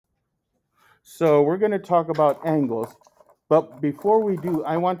So we're going to talk about angles. But before we do,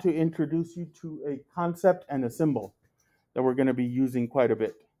 I want to introduce you to a concept and a symbol that we're going to be using quite a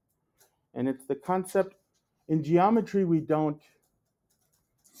bit. And it's the concept in geometry, we don't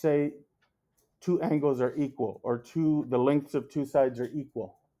say two angles are equal or the lengths of two sides are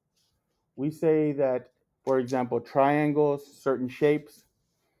equal. We say that, for example, triangles, certain shapes,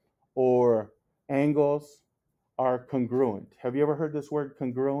 or angles are congruent. Have you ever heard this word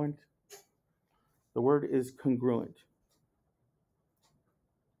congruent? The word is congruent.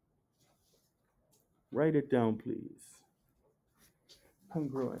 Write it down, please.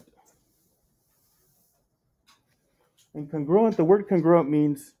 Congruent. And congruent, the word congruent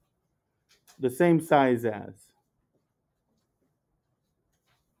means the same size as.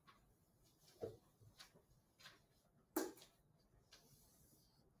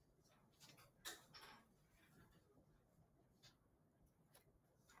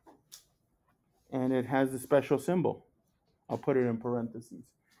 And it has a special symbol. I'll put it in parentheses.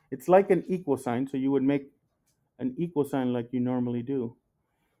 It's like an equal sign, so you would make an equal sign like you normally do,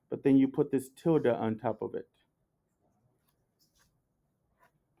 but then you put this tilde on top of it.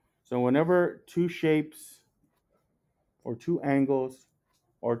 So whenever two shapes or two angles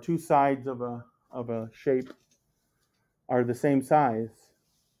or two sides of a shape are the same size,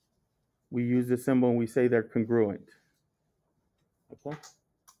 we use the symbol and we say they're congruent. Okay?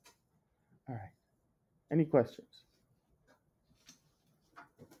 All right. Any questions?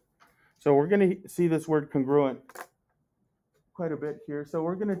 So we're going to see this word congruent quite a bit here. So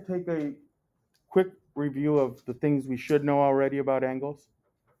we're going to take a quick review of the things we should know already about angles.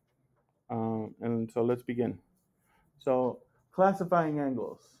 And so let's begin. So classifying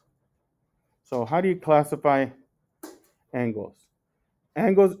angles. So how do you classify angles?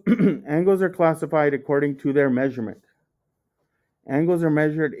 Angles are classified according to their measurement. Angles are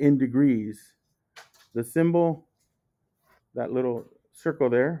measured in degrees. The symbol, that little circle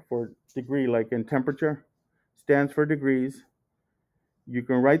there for degree, like in temperature, stands for degrees. You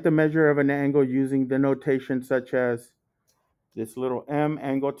can write the measure of an angle using the notation such as this little m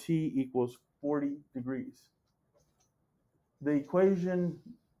angle T equals 40 degrees. The equation,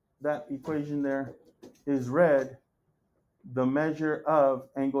 that equation there is red. The measure of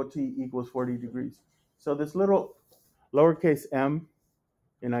angle T equals 40 degrees. So this little lowercase m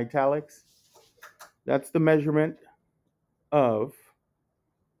in italics, that's the measurement of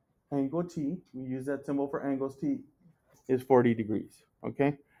angle T. We use that symbol for angles. T is 40 degrees,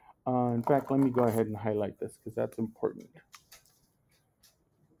 okay? In fact, let me go ahead and highlight this because that's important.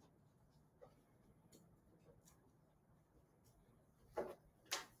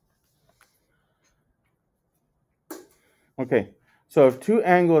 Okay, so if two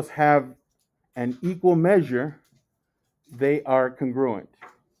angles have an equal measure, they are congruent.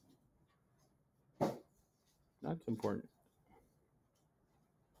 That's important.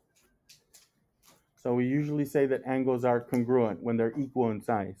 So we usually say that angles are congruent when they're equal in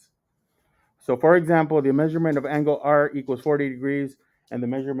size. So for example, the measurement of angle R equals 40 degrees and the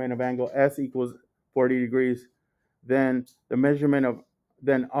measurement of angle S equals 40 degrees, then the measurement of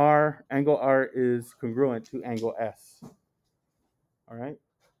angle R is congruent to angle S. All right?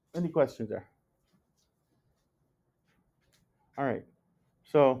 Any questions there? All right.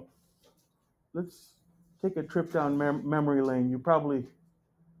 So let's take a trip down memory lane. You probably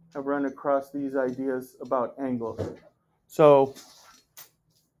have run across these ideas about angles. So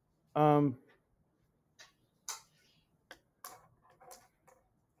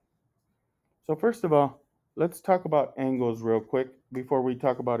first of all, let's talk about angles real quick before we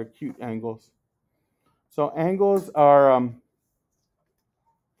talk about acute angles. So angles are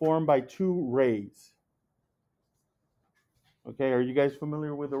formed by two rays. Okay, are you guys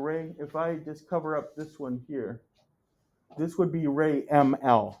familiar with a ray? If I just cover up this one here, this would be ray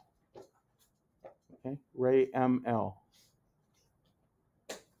ML. Okay, ray ML.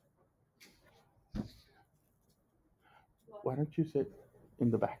 Why don't you sit in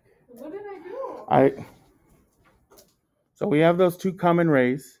the back? What did I do? So we have those two common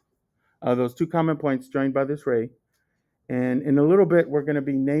rays, those two common points joined by this ray. And in a little bit, we're going to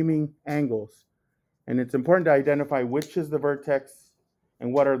be naming angles. And it's important to identify which is the vertex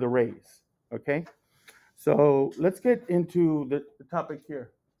and what are the rays. Okay? So let's get into the topic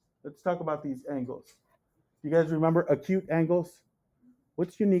here. Let's talk about these angles. You guys remember acute angles?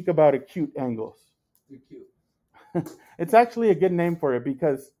 What's unique about acute angles? Acute. It's actually a good name for it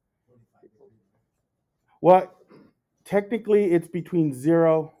because, well, technically it's between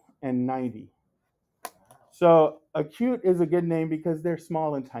 0 and 90. So acute is a good name because they're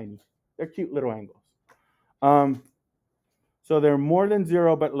small and tiny. They're cute little angles. So So they're more than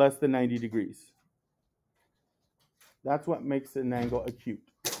 0 but less than 90 degrees. That's what makes an angle acute.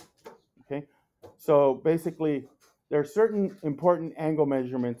 Okay? So basically, there are certain important angle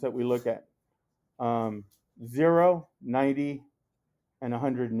measurements that we look at. 0, 90, and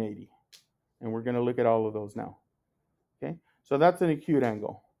 180. And we're going to look at all of those now. Okay? So that's an acute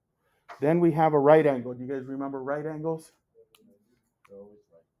angle. Then we have a right angle. Do you guys remember right angles?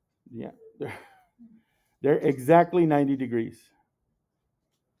 Yeah. They're exactly 90 degrees.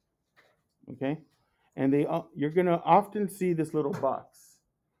 Okay? And you're going to often see this little box.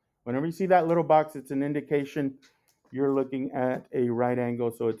 Whenever you see that little box, it's an indication you're looking at a right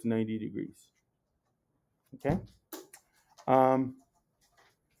angle, so it's 90 degrees. Okay?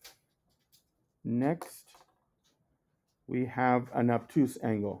 Next, we have an obtuse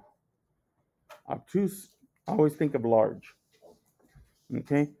angle. Obtuse, always think of large.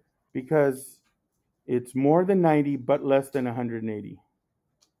 Okay? Because it's more than 90 but less than 180.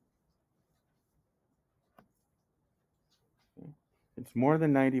 It's more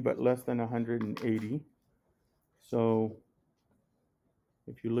than 90 but less than 180. So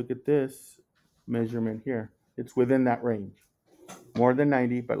if you look at this measurement here, it's within that range. More than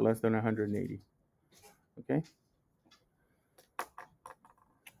 90 but less than 180. Okay?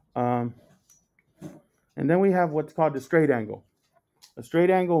 And then we have what's called a straight angle. A straight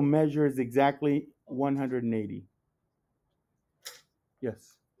angle measures exactly 180.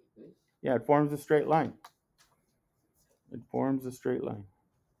 Yes. Yeah, it forms a straight line. It forms a straight line.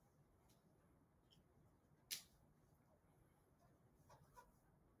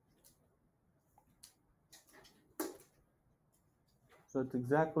 So it's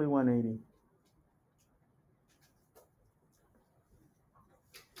exactly 180.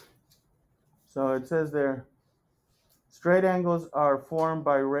 So it says there, straight angles are formed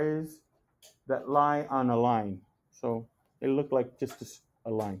by rays that lie on a line. So they look like just a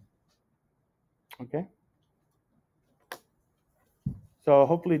line. Okay? So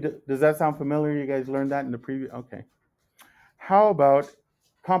hopefully, does that sound familiar? You guys learned that in the previous? Okay. How about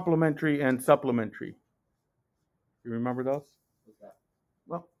complementary and supplementary? You remember those?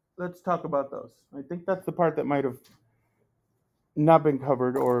 Well, let's talk about those. I think that's the part that might have not been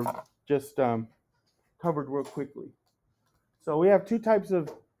covered or just covered real quickly. So we have two types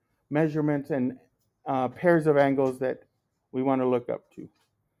of measurements and pairs of angles that we want to look up to.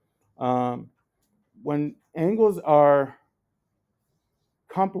 When angles are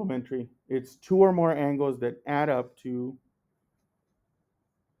complementary, it's two or more angles that add up to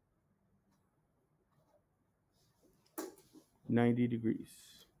 .90 degrees.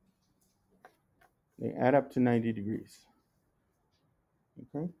 They add up to 90 degrees.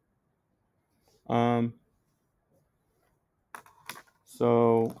 Okay.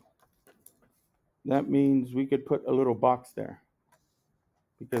 So that means we could put a little box there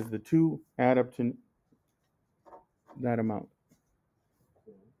because the two add up to that amount.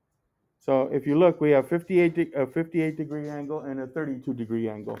 So if you look, we have a 58 degree angle and a 32 degree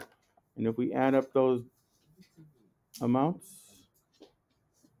angle. And if we add up those amounts,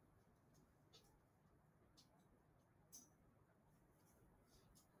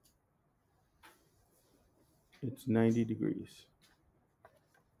 it's 90 degrees.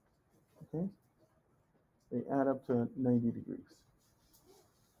 Okay? They add up to 90 degrees.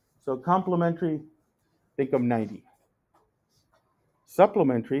 So complementary, think of 90.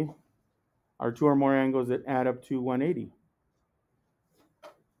 Supplementary are two or more angles that add up to 180.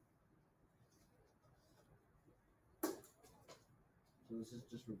 So this is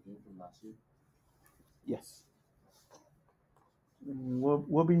just review from last year? Yes.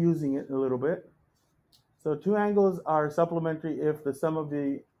 We'll be using it a little bit. So two angles are supplementary if the sum of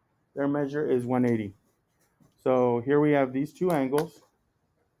their measure is 180. So here we have these two angles,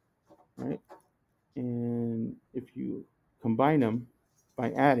 right? And if you combine them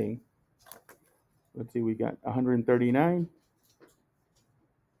by adding, let's see, we got 139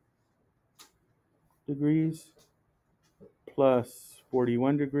 degrees plus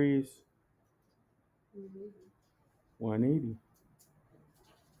 41 degrees, 180.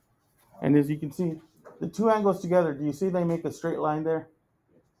 And as you can see, the two angles together, do you see they make a straight line there?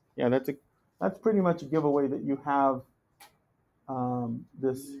 Yeah, that's pretty much a giveaway that you have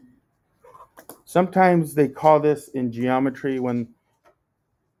this. Sometimes they call this in geometry when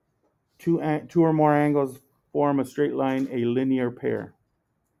two or more angles form a straight line, a linear pair.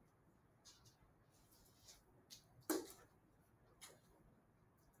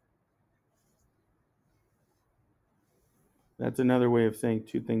 That's another way of saying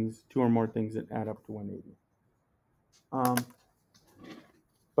two or more things that add up to 180.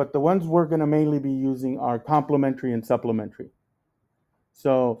 But the ones we're going to mainly be using are complementary and supplementary.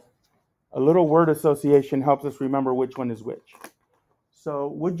 So a little word association helps us remember which one is which. So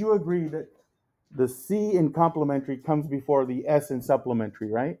would you agree that the C in complementary comes before the S in supplementary,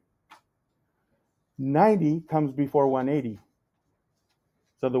 right? 90 comes before 180.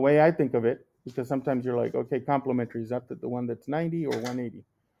 So the way I think of it, because sometimes you're like, okay, complementary, is that the one that's 90 or 180?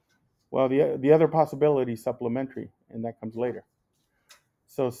 Well, the other possibility is supplementary, and that comes later.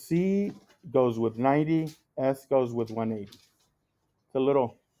 So C goes with 90, S goes with 180. It's a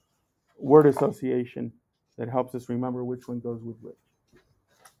little word association that helps us remember which one goes with which.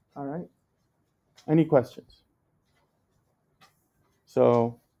 All right. Any questions?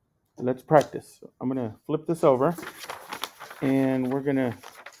 So let's practice. I'm going to flip this over, and we're going to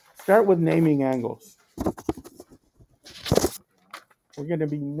start with naming angles. We're going to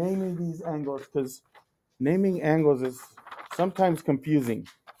be naming these angles because naming angles is sometimes confusing.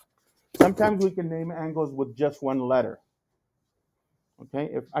 Sometimes we can name angles with just one letter.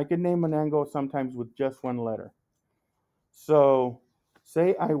 Okay, if I can name an angle sometimes with just one letter. So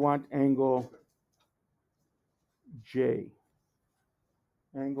say I want angle J.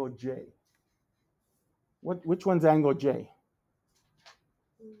 Angle J. Which one's angle J?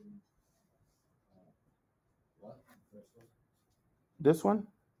 This one?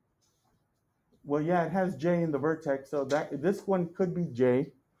 Well, yeah, it has J in the vertex, so that this one could be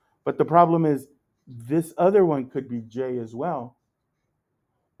J, but the problem is this other one could be J as well.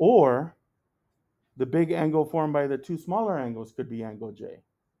 Or the big angle formed by the two smaller angles could be angle J. Do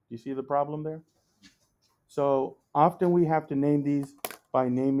you see the problem there? So often we have to name these by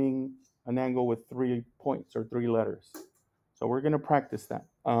naming an angle with 3 points or 3 letters. So we're going to practice that.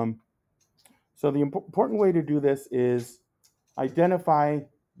 So the important way to do this is identify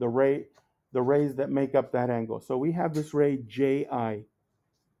the rays that make up that angle. So we have this ray JI.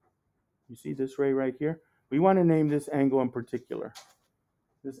 You see this ray right here? We want to name this angle in particular,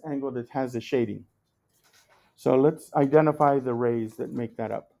 this angle that has the shading. So let's identify the rays that make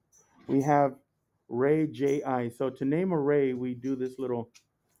that up. We have ray JI. So to name a ray, we do this little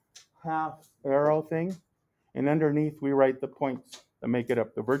half arrow thing, and underneath we write the points that make it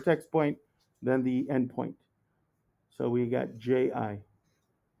up, the vertex point, then the end point. So we got JI,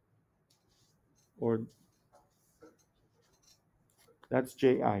 or that's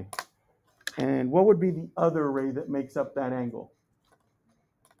JI. And what would be the other ray that makes up that angle?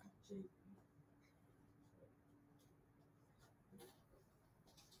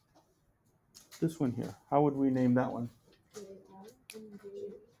 This one here. How would we name that one?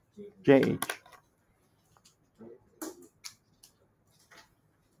 JH.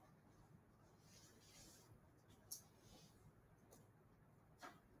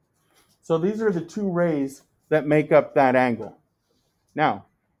 So these are the two rays that make up that angle. Now,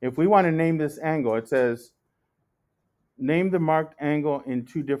 if we want to name this angle, it says, name the marked angle in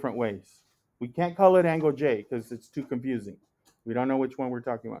 2 different ways. We can't call it angle J because it's too confusing. We don't know which one we're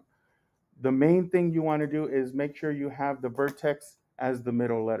talking about. The main thing you want to do is make sure you have the vertex as the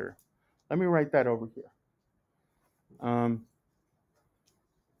middle letter. Let me write that over here.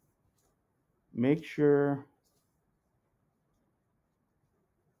 Make sure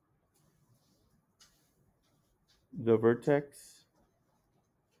the vertex,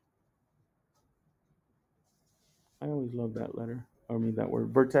 I always love that letter, that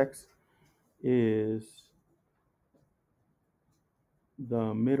word, vertex is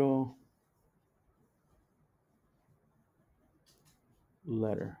the middle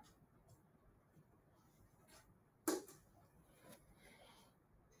letter.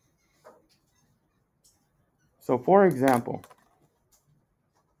 So for example,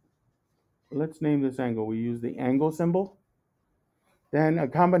 let's name this angle. We use the angle symbol, then a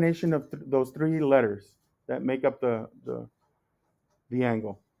combination of those 3 letters that make up the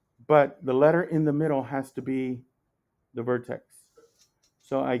angle. But the letter in the middle has to be the vertex.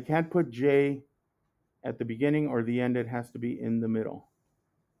 So I can't put J at the beginning or the end. It has to be in the middle.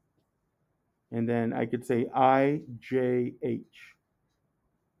 And then I could say IJH.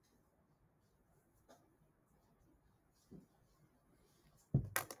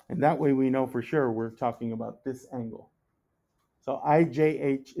 And that way we know for sure we're talking about this angle. So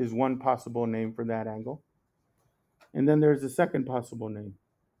IJH is one possible name for that angle. And then there's a second possible name.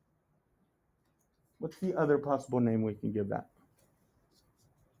 What's the other possible name we can give that?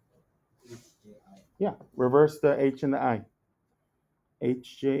 Yeah, reverse the H and the I.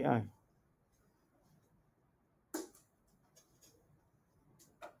 HJI.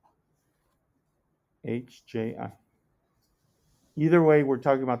 HJI. Either way, we're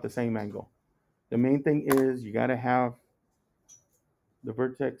talking about the same angle. The main thing is you got to have the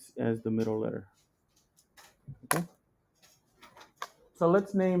vertex as the middle letter. Okay? So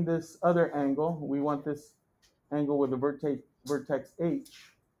let's name this other angle. We want this angle with the vertex H.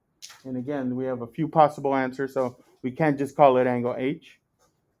 And again, we have a few possible answers, so we can't just call it angle H.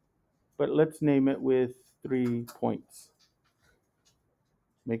 But let's name it with 3 points,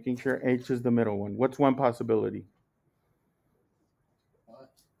 making sure H is the middle one. What's one possibility?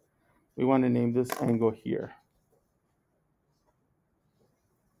 We want to name this angle here.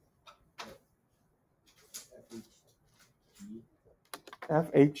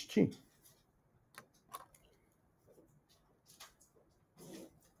 FHG.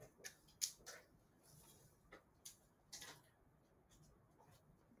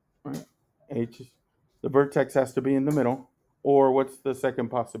 Right. H, the vertex has to be in the middle. Or what's the second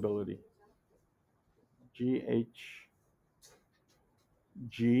possibility? GH,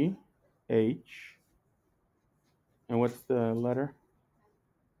 GH, and what's the letter?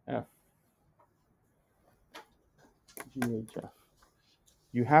 F. GHF.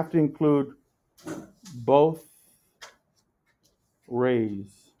 You have to include both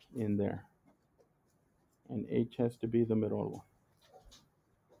rays in there. And H has to be the middle one.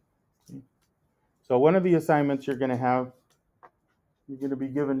 Okay. So one of the assignments you're going to have, you're going to be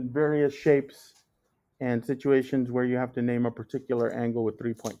given various shapes and situations where you have to name a particular angle with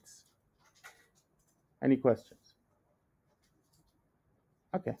 3 points. Any questions?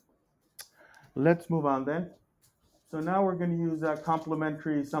 Okay. Let's move on then. So now we're going to use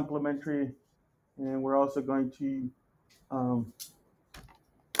complementary, supplementary, and we're also going to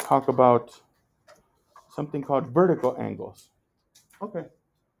talk about something called vertical angles. Okay.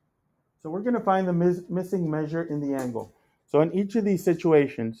 So we're going to find the missing measure in the angle. So in each of these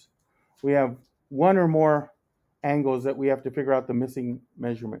situations, we have one or more angles that we have to figure out the missing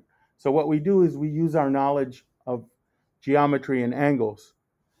measurement. So what we do is we use our knowledge of geometry and angles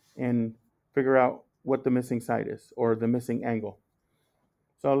and figure out what the missing side is or the missing angle.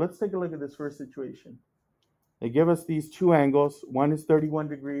 So let's take a look at this first situation. They give us these two angles. One is 31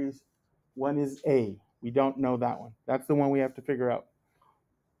 degrees. One is A. We don't know that one. That's the one we have to figure out.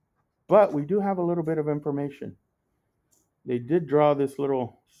 But we do have a little bit of information. They did draw this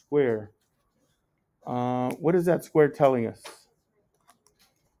little square. What is that square telling us?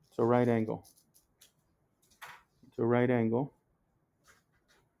 It's a right angle. It's a right angle.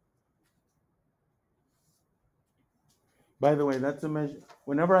 By the way, that's a measure.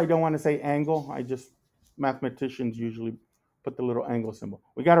 Whenever I don't want to say angle, mathematicians usually put the little angle symbol.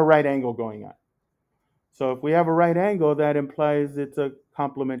 We got a right angle going on. So if we have a right angle, that implies it's a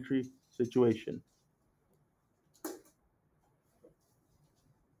complementary situation.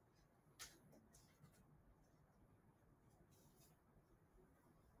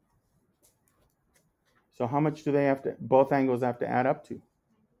 So how much do they have to, both angles have to add up to?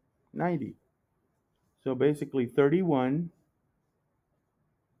 90. So basically 31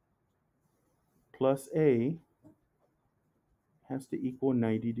 plus A has to equal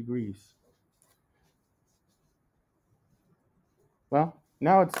 90 degrees. Well,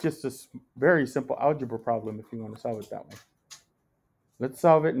 now it's just a very simple algebra problem if you want to solve it that way. Let's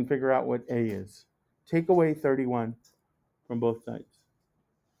solve it and figure out what A is. Take away 31 from both sides.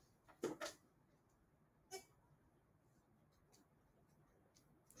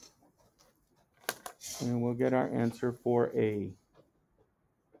 And we'll get our answer for A.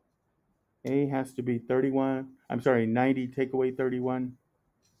 A has to be 90, take away 31.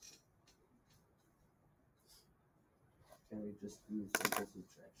 Can we just do simple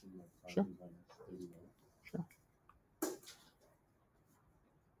subtraction like Sure. minus 31? Sure.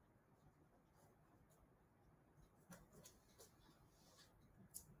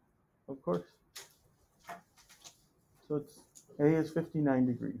 Of course. So A is 59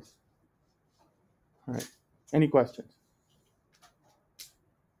 degrees. All right. Any questions?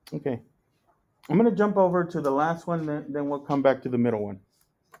 Okay. I'm going to jump over to the last one, then we'll come back to the middle one.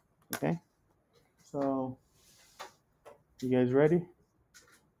 Okay? So, you guys ready?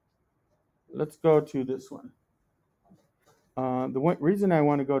 Let's go to this one. The reason I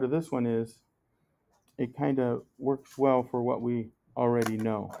want to go to this one is it kind of works well for what we already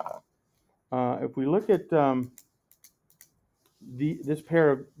know. If we look at this pair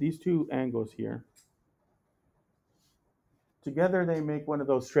of these two angles here, together they make one of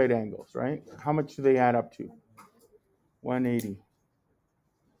those straight angles, right? How much do they add up to? 180.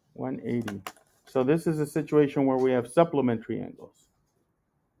 180. So this is a situation where we have supplementary angles.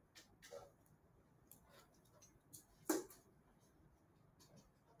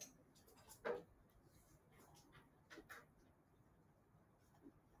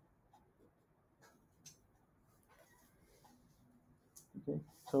 Okay.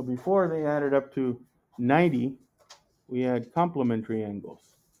 So before they added up to 90, we had complementary angles.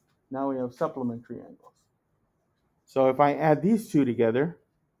 Now we have supplementary angles. So if I add these two together,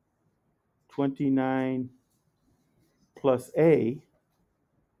 29 plus A,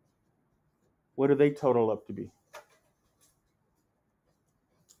 what do they total up to be?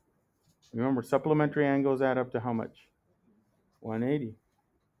 Remember, supplementary angles add up to how much? 180.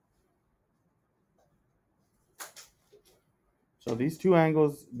 So these two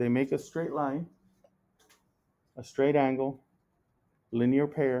angles, they make a straight line, a straight angle, linear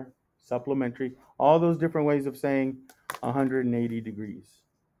pair, supplementary, all those different ways of saying 180 degrees.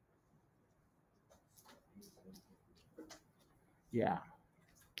 Yeah.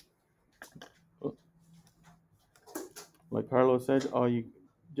 Like Carlos said,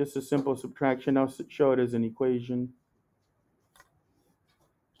 just a simple subtraction. I'll show it as an equation.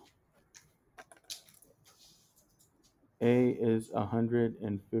 A is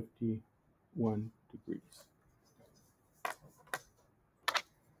 151 degrees.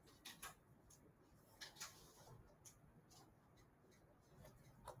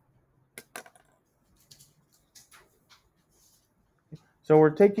 So we're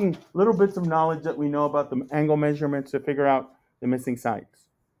taking little bits of knowledge that we know about the angle measurements to figure out the missing sides.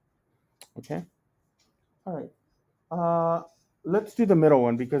 Okay? All right. Let's do the middle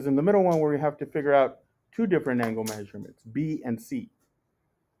one, because in the middle one we have to figure out two different angle measurements, B and C.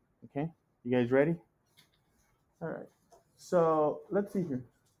 Okay? You guys ready? All right. So let's see here.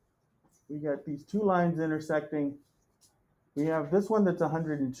 We got these two lines intersecting. We have this one that's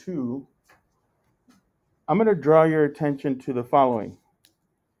 102. I'm going to draw your attention to the following.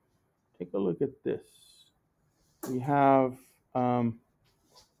 Take a look at this. We have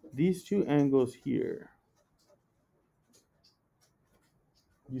these two angles here.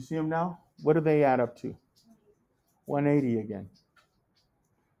 You see them now? What do they add up to? 180 again.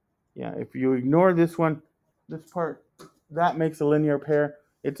 Yeah, if you ignore this one, this part, that makes a linear pair.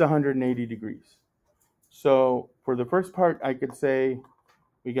 It's 180 degrees. So for the first part, I could say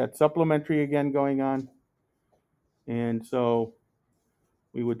we got supplementary again going on. And so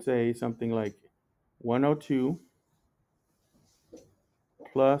we would say something like 102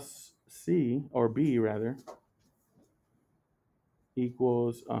 plus C, or B rather,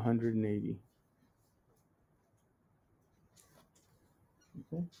 equals 180.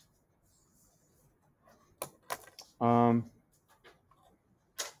 Okay.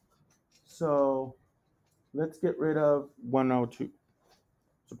 So let's get rid of 102.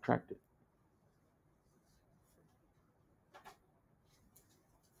 Subtract it.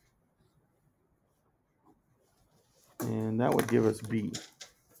 And that would give us B.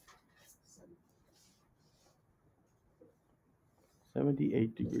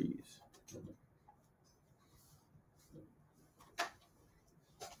 78 degrees.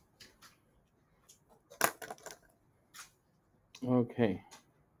 Okay.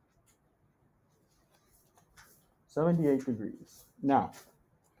 78 degrees. Now,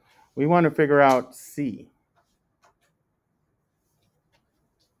 we want to figure out C.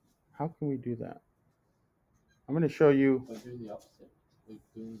 How can we do that? I'm going to show you. By doing the opposite, like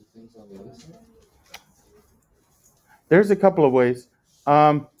doing the things on the other side. There's a couple of ways.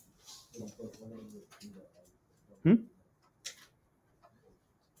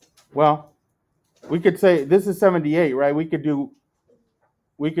 Well, we could say this is 78, right? We could do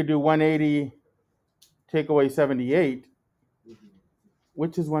 180, take away 78,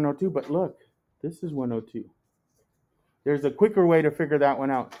 which is 102. But look, this is 102. There's a quicker way to figure that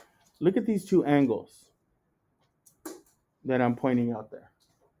one out. Look at these two angles that I'm pointing out there.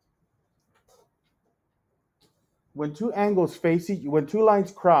 When two angles when two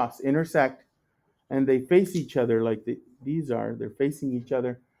lines cross, intersect, and they face each other like they're facing each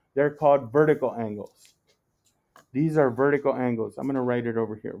other, they're called vertical angles. These are vertical angles. I'm going to write it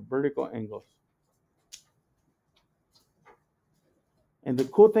over here, vertical angles. And the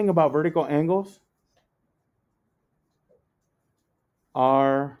cool thing about vertical angles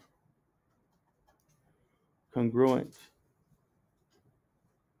are congruent.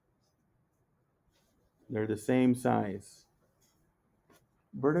 They're the same size.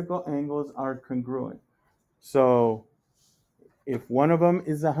 Vertical angles are congruent. So if one of them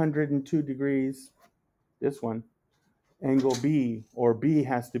is 102 degrees, this one, angle B, or B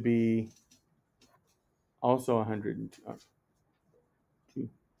has to be also 102,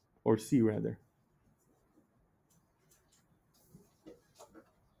 or C rather.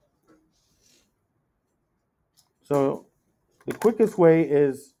 So the quickest way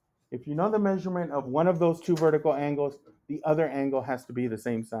is, if you know the measurement of one of those two vertical angles, the other angle has to be the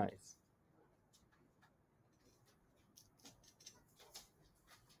same size.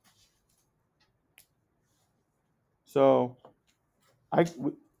 So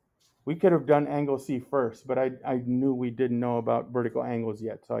we could have done angle C first, but I knew we didn't know about vertical angles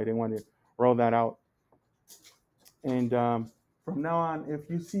yet, so I didn't want to roll that out. And from now on, if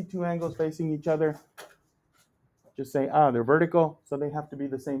you see two angles facing each other, just say, they're vertical, so they have to be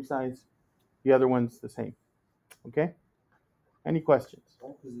the same size. The other one's the same. Okay? Any questions?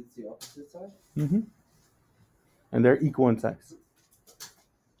 Oh, because it's the opposite side? Mm-hmm. And they're equal in size.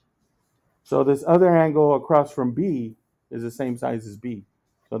 So this other angle across from B is the same size as B.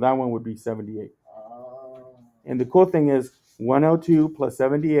 So that one would be 78. And the cool thing is 102 plus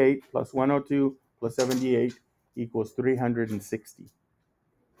 78 plus 102 plus 78 equals 360.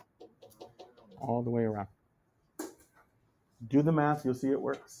 All the way around. Do the math, you'll see it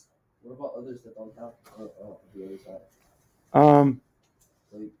works. What about others that don't have the other side?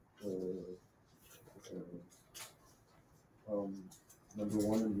 Like number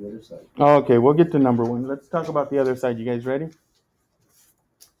one on the other side. Okay, we'll get to number one. Let's talk about the other side. You guys ready?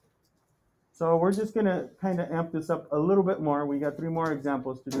 So we're just going to kind of amp this up a little bit more. We got 3 more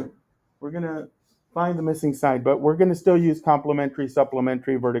examples to do. We're going to find the missing side, but we're going to still use complementary,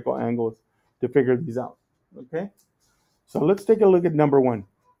 supplementary, vertical angles to figure these out. Okay? So let's take a look at number one.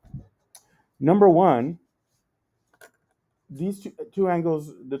 Number one, these two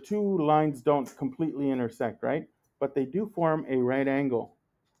angles, the two lines don't completely intersect, right? But they do form a right angle.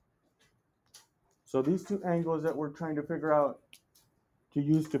 So these two angles that we're trying to figure out, to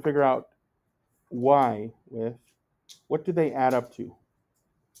use to figure out y with, what do they add up to?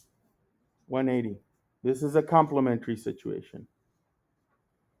 180. This is a complementary situation.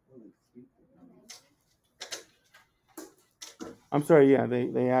 I'm sorry, yeah,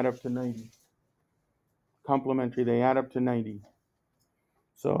 they add up to 90. Complementary, they add up to 90.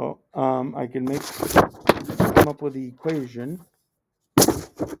 So I can come up with the equation.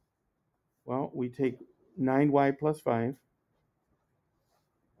 Well, we take 9y plus 5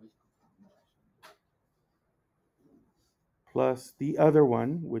 plus the other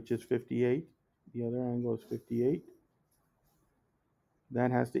one, which is 58. The other angle is 58.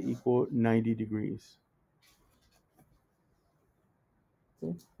 That has to equal 90 degrees.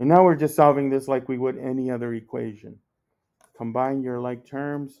 Okay. And now we're just solving this like we would any other equation. Combine your like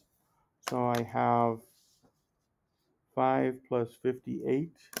terms. So I have 5 plus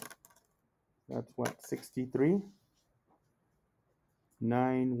 58. That's what, 63?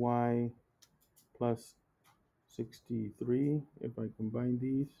 9y plus 63, if I combine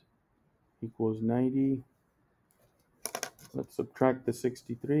these, equals 90. Let's subtract the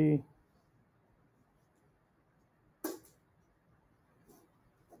 63.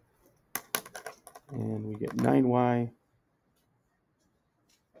 And we get 9y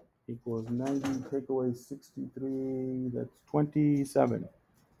equals 90. Take away 63, that's 27.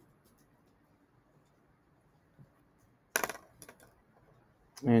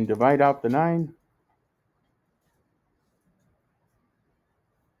 And divide out the 9.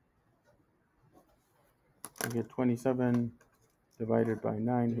 I get 27 divided by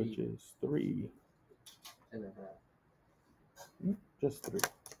 9, which is 3. 10.5. Just 3.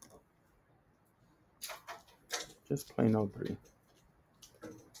 Just plain old 3.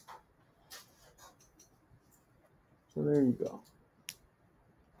 So there you go.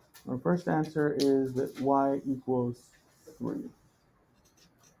 Our first answer is that y equals 3.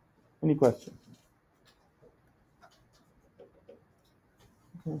 Any questions?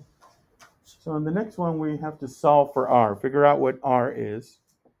 Okay. So in the next one, we have to solve for r, figure out what r is.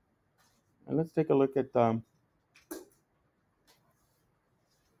 And let's take a look at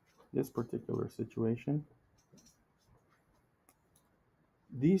this particular situation.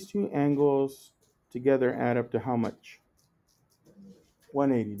 These two angles together add up to how much?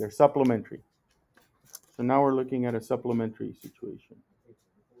 180. They're supplementary. So now we're looking at a supplementary situation.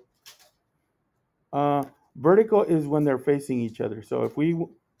 Vertical is when they're facing each other. So if we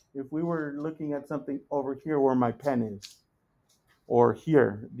were looking at something over here where my pen is, or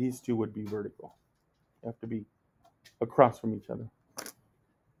here, these two would be vertical. They have to be across from each other.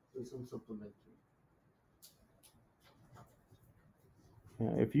 There's some supplementary.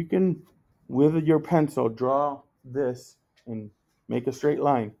 Yeah, if you can, with your pencil, draw this and make a straight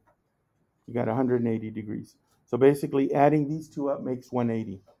line, you got 180 degrees. So basically adding these two up makes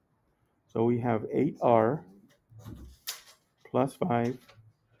 180. So we have 8r plus 5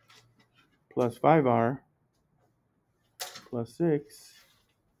 plus 5r plus 6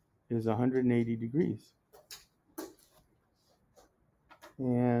 is 180 degrees.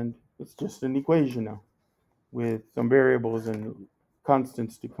 And it's just an equation now with some variables and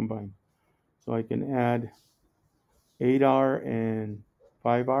constants to combine. So I can add 8r and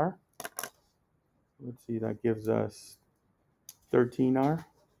 5r. let's see, that gives us 13R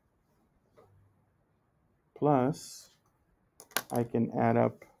plus, I can add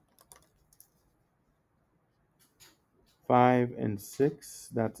up 5 and 6,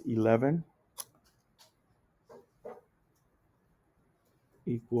 that's 11,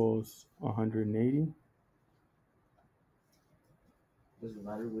 equals 180. Does it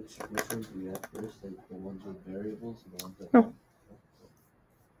matter which ones we have first, like the ones with variables, the ones that No.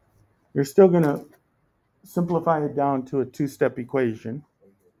 You're still going to simplify it down to a two-step equation.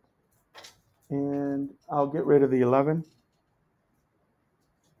 And I'll get rid of the 11.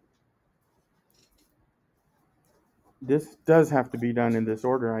 This does have to be done in this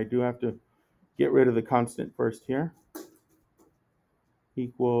order. I do have to get rid of the constant first here.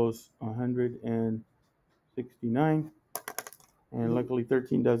 Equals 169. And luckily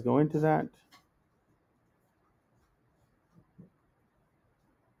 13 does go into that.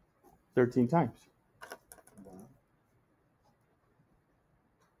 13 times.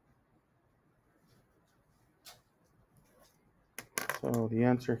 So the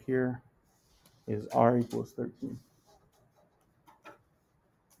answer here is R equals 13.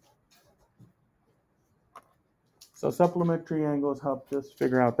 So supplementary angles helped us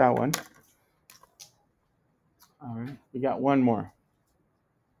figure out that one. All right, we got one more.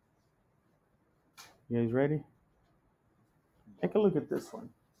 You guys ready? Take a look at this one.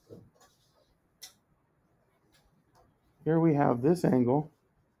 Here we have this angle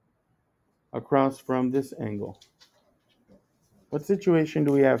across from this angle. What situation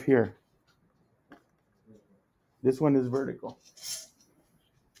do we have here? This one is vertical.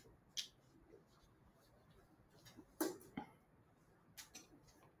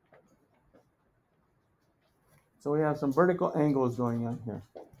 So we have some vertical angles going on here.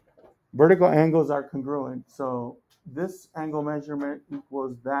 Vertical angles are congruent, so this angle measurement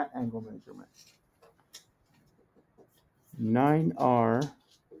equals that angle measurement. 9R,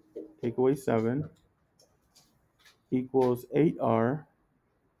 take away 7, equals 8R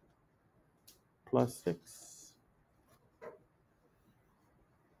plus 6.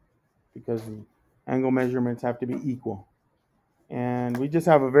 Because the angle measurements have to be equal. And we just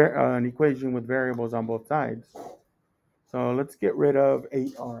have an equation with variables on both sides. So let's get rid of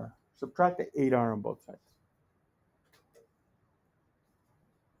 8R. Subtract the 8R on both sides.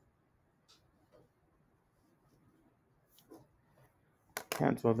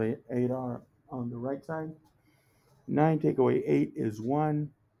 Cancel the 8R on the right side. 9 take away 8 is 1.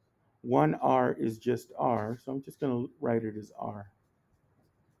 1R is just R, so I'm just going to write it as R.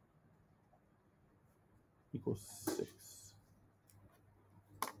 Equals 6.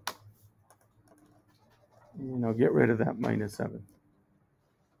 And I'll get rid of that minus 7.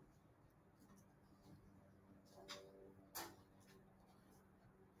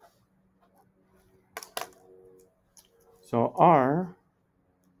 So R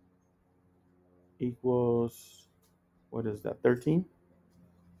equals, what is that, 13?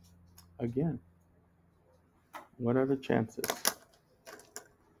 Again, what are the chances?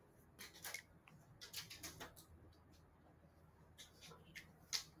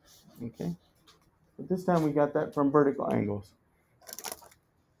 Okay, but this time we got that from vertical angles.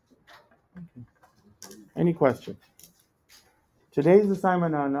 Okay. Any questions? Today's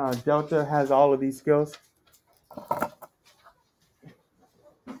assignment on delta has all of these skills.